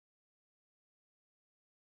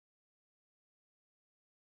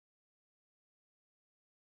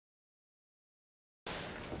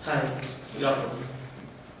Hi, good afternoon.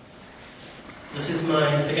 This is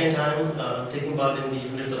my second time taking part in the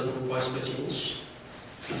 100,000 Voice for Change.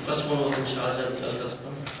 The first one was in Sharjah, the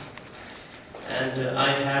Al-Qasbah. And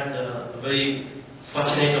I had a very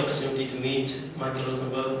fortunate opportunity to meet Michael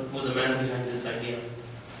Rothenberg, who was the man behind this idea.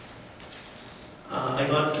 I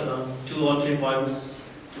got 2 or 3 points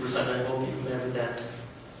to recite, and I hope you can bear with that.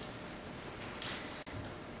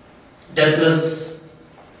 Deathless,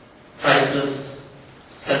 priceless,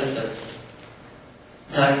 selfless,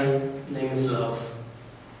 thy name is love.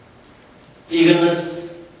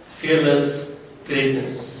 Eagerness, fearless,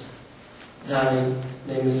 greatness, thy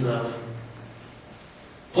name is love.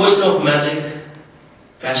 Potion of magic,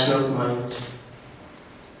 passion of mind,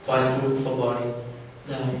 poison for body,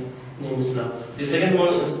 thy name is love. The second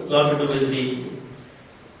one is a lot to do with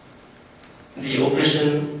the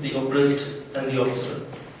oppression, the oppressed, and the oppressor.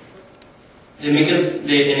 They make us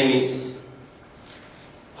their enemies,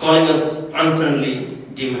 calling us unfriendly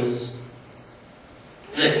demons.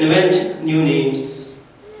 They invent new names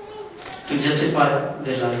to justify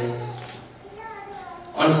their lies.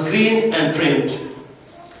 On screen and print,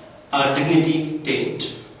 our dignity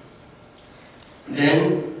taint.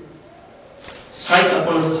 Then strike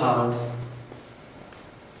upon us hard,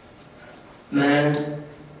 manned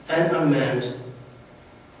and unmanned,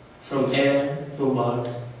 from air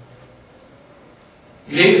bombarded.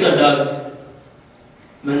 Graves are dug,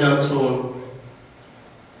 men are thrown,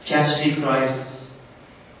 chastity cries,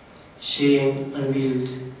 shame unveiled.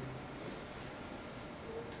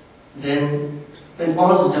 Then, when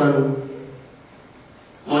all's done,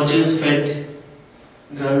 vultures fed,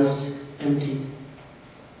 guns empty,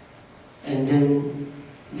 and then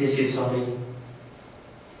they say sorry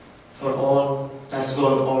for all that's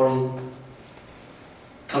gone awry,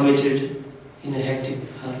 committed in a hectic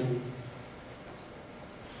hurry.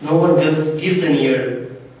 No one gives an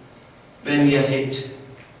ear when we are hit,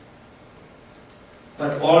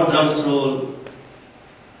 but all drums roll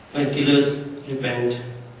when killers repent.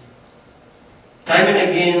 Time and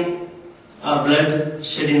again, our blood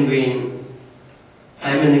shed in vain.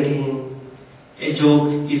 Time and again, a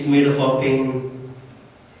joke is made of our pain.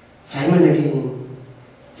 Time and again,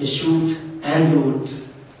 they shoot and loot,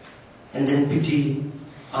 and then pity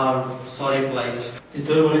our sorry plight. The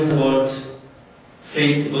third one is about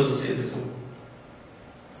faith versus atheism.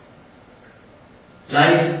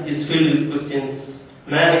 Life is filled with questions.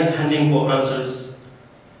 Man is hunting for answers.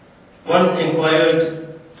 Once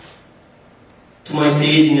inquired to my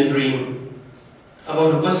sage in a dream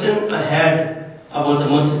about a question I had about the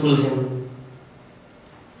merciful Him.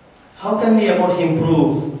 How can we about Him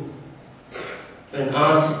prove? When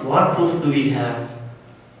asked, what proof do we have?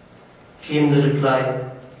 Came the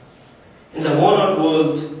reply, in the worn-out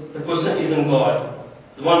world, the question isn't God.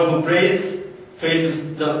 The one who prays,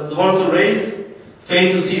 the ones who raise,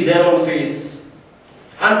 fail to see their own face.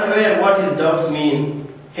 Unaware what his doubts mean,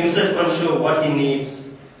 himself unsure what he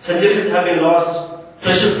needs. Centuries have been lost,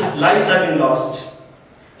 precious lives have been lost.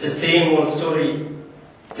 The same old story,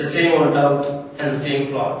 the same old doubt, and the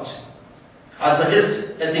same plot. I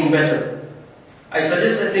suggest a thing better. I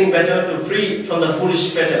suggest a thing better to free from the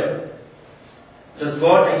foolish fetter. Does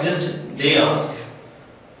God exist? They ask.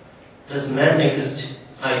 Does man exist?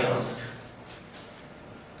 I ask.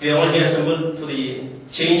 We are all here assembled for the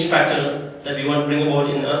change factor that we want to bring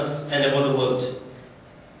about in us and about the world.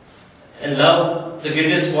 And love, the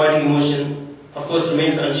greatest poetic emotion, of course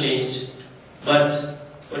remains unchanged. But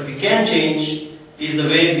what we can change is the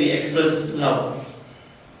way we express love.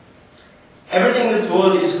 Everything in this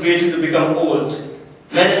world is created to become old.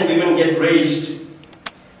 Men and women get raged,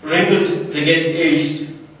 wrinkled, they get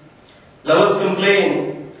aged. Lovers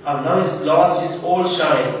complain, our love is lost its old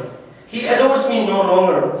shine. He adores me no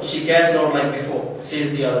longer, she cares not like before,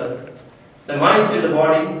 says the other. The mind with the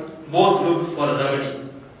body both look for a remedy.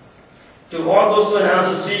 To all those who an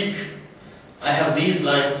answer seek, I have these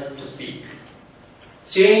lines to speak.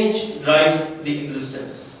 Change drives the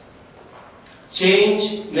existence.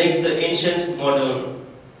 Change makes the ancient modern.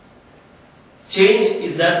 Change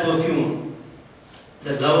is that perfume.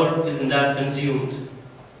 The lover is in that consumed.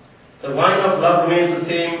 The wine of love remains the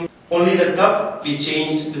same, only the cup be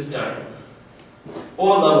changed with time. O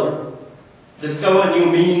lover, discover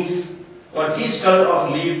new means, what each color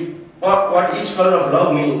of leaf, what each color of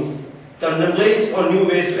love means. Contemplate on new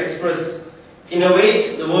ways to express,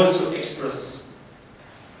 innovate the words to express.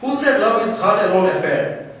 Who said love is heart alone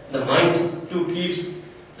affair? The mind too keeps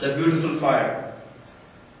the beautiful fire.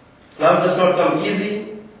 Love does not come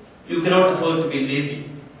easy, you cannot afford to be lazy.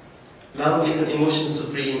 Love is an emotion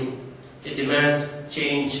supreme. It demands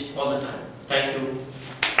change all the time. Thank you.